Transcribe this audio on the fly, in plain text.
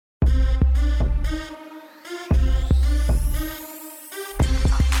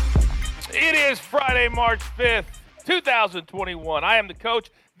is Friday, March 5th, 2021. I am the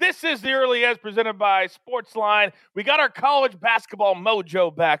coach. This is the Early Edge presented by Sportsline. We got our college basketball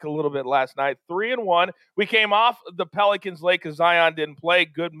mojo back a little bit last night, 3-1. We came off the Pelicans late because Zion didn't play.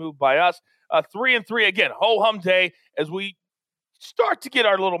 Good move by us. 3-3 again, ho-hum day as we start to get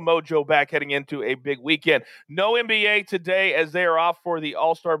our little mojo back heading into a big weekend. No NBA today as they are off for the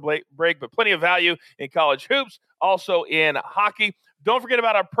All-Star break, but plenty of value in college hoops, also in hockey. Don't forget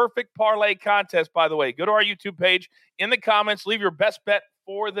about our perfect parlay contest, by the way. Go to our YouTube page. In the comments, leave your best bet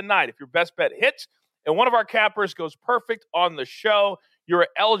for the night. If your best bet hits and one of our cappers goes perfect on the show, you're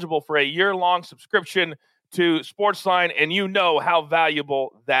eligible for a year-long subscription to Sportsline, and you know how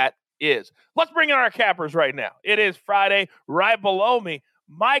valuable that is. Let's bring in our cappers right now. It is Friday. Right below me,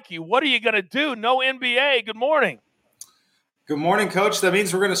 Mikey, what are you going to do? No NBA. Good morning. Good morning, Coach. That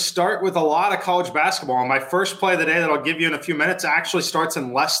means we're going to start with a lot of college basketball. And my first play of the day that I'll give you in a few minutes actually starts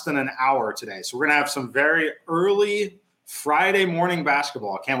in less than an hour today. So we're going to have some very early Friday morning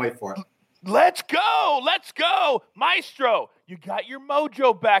basketball. I can't wait for it. Let's go. Let's go. Maestro, you got your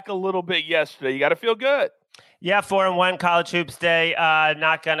mojo back a little bit yesterday. You got to feel good. Yeah, 4-1 college hoops day.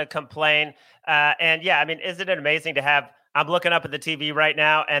 Not going to complain. And yeah, I mean, isn't it amazing to have, I'm looking up at the TV right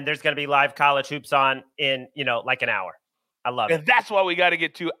now and there's going to be live college hoops on in, like an hour. I love it. And that's why we got to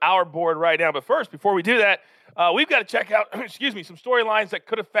get to our board right now. But first, before we do that, we've got to check out, some storylines that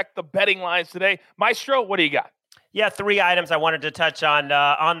could affect the betting lines today. Maestro, what do you got? Yeah, 3 items I wanted to touch on.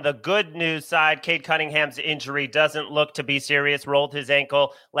 On the good news side, Cade Cunningham's injury doesn't look to be serious. Rolled his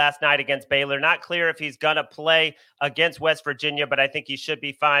ankle last night against Baylor. Not clear if he's going to play against West Virginia, but I think he should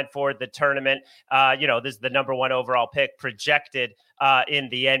be fine for the tournament. This is the number 1 overall pick projected in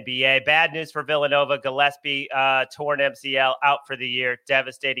the NBA. Bad news for Villanova. Gillespie torn MCL, out for the year.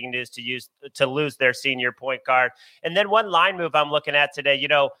 Devastating news to lose their senior point guard. And then one line move I'm looking at today.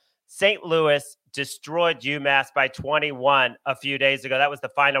 St. Louis destroyed UMass by 21 a few days ago. That was the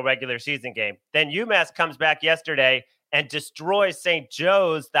final regular season game. Then UMass comes back yesterday and destroys St.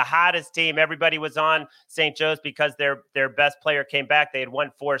 Joe's, the hottest team. Everybody was on St. Joe's because their best player came back. They had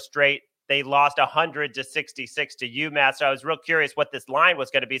won 4 straight. They lost 100-66 to UMass. So I was real curious what this line was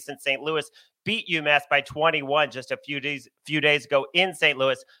going to be since St. Louis beat UMass by 21 just a few days ago in St.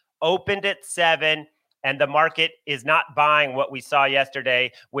 Louis. Opened at 7. And the market is not buying what we saw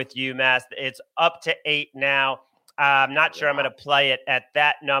yesterday with UMass. It's up to 8 now. I'm not sure I'm going to play it at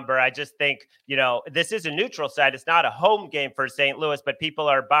that number. I just think, this is a neutral site. It's not a home game for St. Louis, but people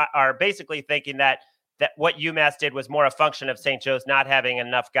are basically thinking that what UMass did was more a function of St. Joe's not having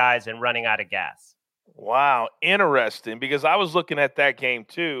enough guys and running out of gas. Wow, interesting, because I was looking at that game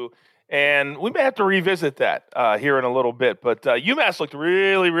too. And we may have to revisit that here in a little bit. But UMass looked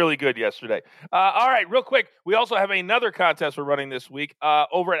really, really good yesterday. All right, real quick, we also have another contest we're running this week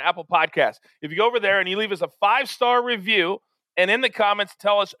over at Apple Podcasts. If you go over there and you leave us a 5-star review and in the comments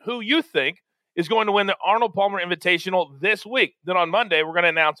tell us who you think is going to win the Arnold Palmer Invitational this week. Then on Monday, we're going to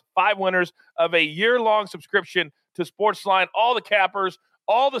announce 5 winners of a year-long subscription to Sportsline, all the cappers,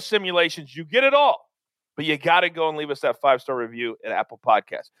 all the simulations. You get it all. But you got to go and leave us that 5-star review at Apple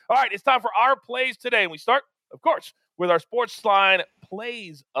Podcasts. All right, it's time for our plays today. And we start, of course, with our Sportsline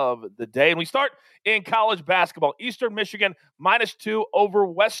plays of the day. And we start in college basketball. Eastern Michigan -2 over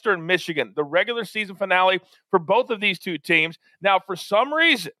Western Michigan. The regular season finale for both of these two teams. Now, for some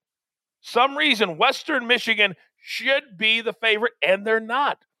reason, Western Michigan should be the favorite, and they're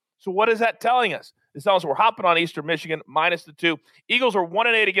not. So what is that telling us? It's telling us we're hopping on Eastern Michigan -2. Eagles are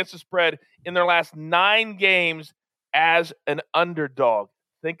 1-8 against the spread in their last 9 games as an underdog.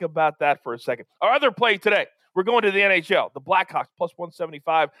 Think about that for a second. Our other play today, we're going to the NHL. The Blackhawks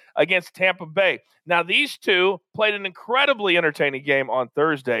 +175 against Tampa Bay. Now, these two played an incredibly entertaining game on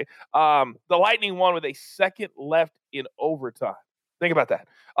Thursday. The Lightning won with a second left in overtime. Think about that.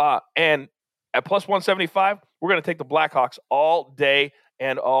 And at +175, we're going to take the Blackhawks all day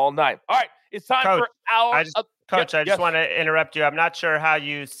and all night. All right. It's time for our Coach, I just want to interrupt you. I'm not sure how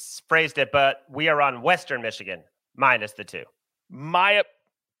you phrased it, but we are on Western Michigan -2.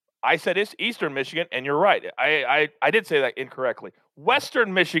 I said it's Eastern Michigan, and you're right. I did say that incorrectly.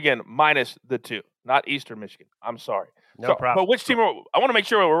 Western Michigan -2, not Eastern Michigan. I'm sorry. No problem. But which team? I want to make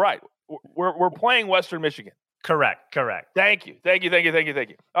sure we're right. We're playing Western Michigan. Correct. Thank you.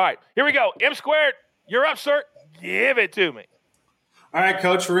 All right, here we go. M squared, you're up, sir. Give it to me. All right,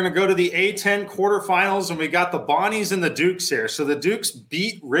 Coach, we're going to go to the A-10 quarterfinals, and we got the Bonnies and the Dukes here. So the Dukes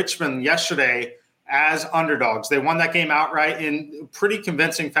beat Richmond yesterday as underdogs. They won that game outright in pretty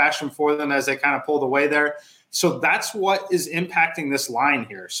convincing fashion for them as they kind of pulled away there. So that's what is impacting this line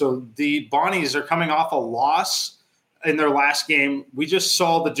here. So the Bonnies are coming off a loss in their last game. We just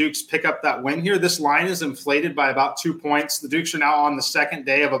saw the Dukes pick up that win here. This line is inflated by about 2 points. The Dukes are now on the second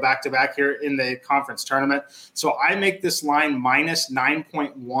day of a back-to-back here in the conference tournament. So I make this line minus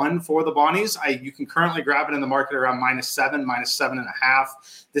 9.1 for the Bonnies. You can currently grab it in the market around -7, -7.5.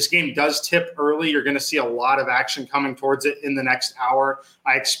 This game does tip early. You're going to see a lot of action coming towards it in the next hour.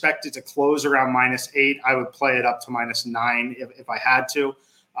 I expect it to close around -8. I would play it up to -9 if I had to.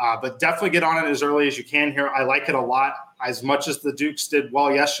 But definitely get on it as early as you can here. I like it a lot. As much as the Dukes did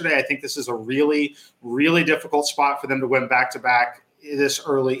well yesterday, I think this is a really, really difficult spot for them to win back-to-back this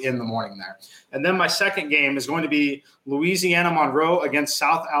early in the morning there. And then my second game is going to be Louisiana Monroe against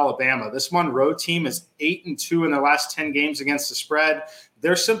South Alabama. This Monroe team is 8-2 in their last 10 games against the spread.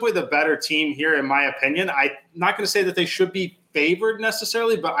 They're simply the better team here, in my opinion. I'm not going to say that they should be favored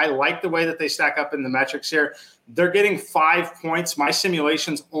necessarily, but I like the way that they stack up in the metrics here. They're getting 5 points. My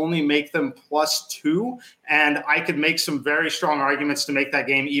simulations only make them +2, and I could make some very strong arguments to make that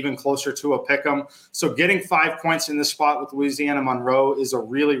game even closer to a pick'em. So getting 5 points in this spot with Louisiana Monroe is a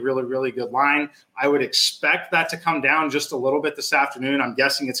really, really, really good line. I would expect that to come down just a little bit this afternoon. I'm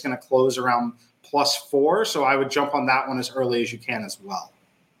guessing it's going to close around +4, so I would jump on that one as early as you can as well.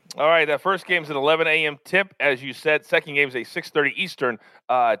 All right, that first game's an 11 a.m. tip, as you said. Second game's a 6:30 Eastern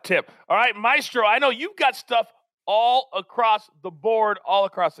tip. All right, Maestro, I know you've got stuff all across the board, all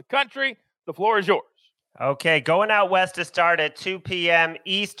across the country. The floor is yours. Okay, going out west to start at 2 p.m.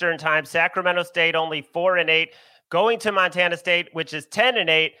 Eastern time. Sacramento State only 4-8. Going to Montana State, which is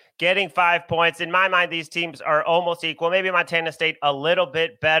 10-8, getting 5 points. In my mind, these teams are almost equal. Maybe Montana State a little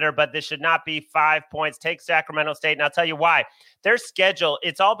bit better, but this should not be 5 points. Take Sacramento State, and I'll tell you why. Their schedule,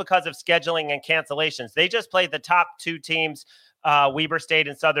 it's all because of scheduling and cancellations. They just played the top 2 teams, Weber State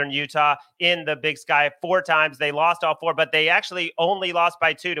and Southern Utah, in the Big Sky 4 times. They lost all 4, but they actually only lost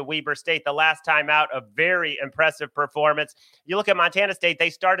by 2 to Weber State the last time out. A very impressive performance. You look at Montana State, they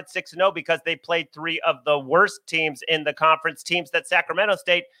started 6-0 because they played 3 of the worst teams in the conference, teams that Sacramento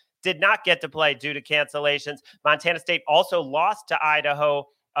State did not get to play due to cancellations. Montana State also lost to Idaho,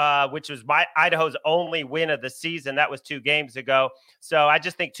 which was Idaho's only win of the season. That was 2 games ago. So I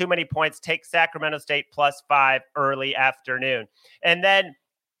just think too many points. Take Sacramento State +5 early afternoon. And then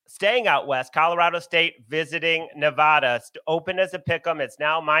staying out west, Colorado State visiting Nevada. Open as a pick'em. It's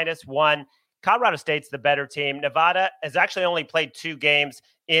now -1. Colorado State's the better team. Nevada has actually only played 2 games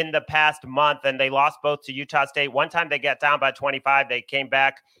in the past month, and they lost both to Utah State. One time they got down by 25. They came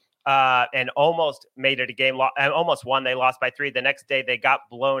back and almost made it a game, almost won. They lost by 3. The next day, they got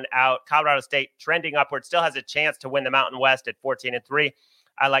blown out. Colorado State trending upward, still has a chance to win the Mountain West at 14-3.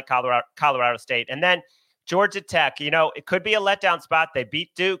 I like Colorado State. And then Georgia Tech, it could be a letdown spot. They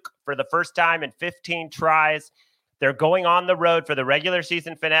beat Duke for the first time in 15 tries. They're going on the road for the regular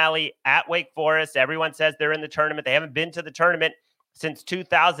season finale at Wake Forest. Everyone says they're in the tournament. They haven't been to the tournament since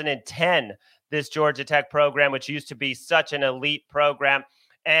 2010, this Georgia Tech program, which used to be such an elite program.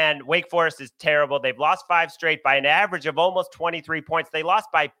 And Wake Forest is terrible. They've lost 5 straight by an average of almost 23 points. They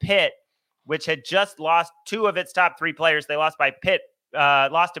lost by Pitt, which had just lost 2 of its top 3 players. They lost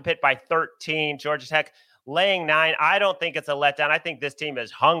to Pitt by 13. Georgia Tech laying 9. I don't think it's a letdown. I think this team is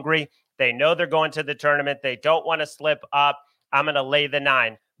hungry. They know they're going to the tournament. They don't want to slip up. I'm going to lay the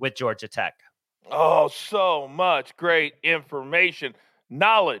 9 with Georgia Tech. Oh, so much great information.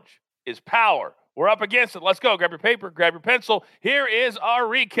 Knowledge is power. We're up against it. Let's go. Grab your paper, grab your pencil. Here is our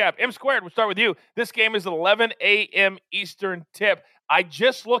recap. M squared, we'll start with you. This game is an 11 a.m. Eastern tip. I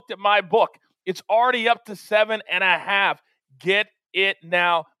just looked at my book. It's already up to 7.5. Get it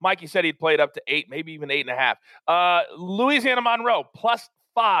now. Mikey said he'd played up to 8, maybe even 8.5. Louisiana Monroe,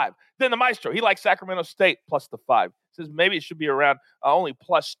 +5. Then the Maestro, he likes Sacramento State, +5. Says maybe it should be around only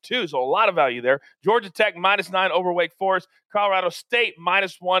 +2, so a lot of value there. Georgia Tech, -9 over Wake Forest. Colorado State,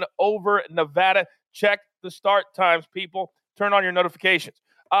 -1 over Nevada. Check the start times, people. Turn on your notifications.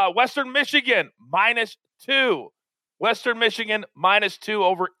 Western Michigan, -2. Western Michigan, -2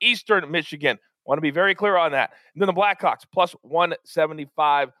 over Eastern Michigan. Want to be very clear on that. And then the Blackhawks,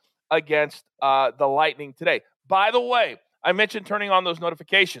 +175 against the Lightning today. By the way, I mentioned turning on those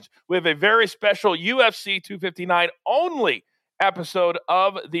notifications. We have a very special UFC 259 only episode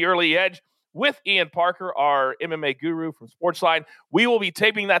of The Early Edge with Ian Parker, our MMA guru from Sportsline. We will be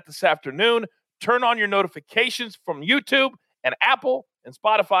taping that this afternoon. Turn on your notifications from YouTube and Apple and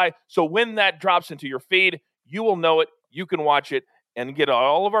Spotify, so when that drops into your feed, you will know it, you can watch it, and get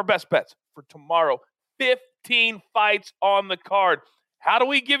all of our best bets for tomorrow. 15 fights on the card. How do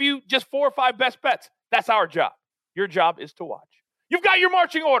we give you just 4 or 5 best bets? That's our job. Your job is to watch. You've got your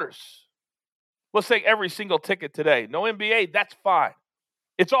marching orders. Let's take every single ticket today. No NBA, that's fine.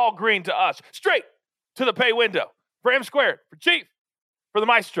 It's all green to us. Straight to the pay window. For M Squared, for Chief, for the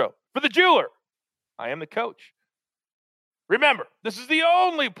Maestro, for the Jeweler, I am the coach. Remember, this is the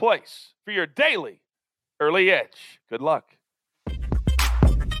only place for your daily early edge. Good luck.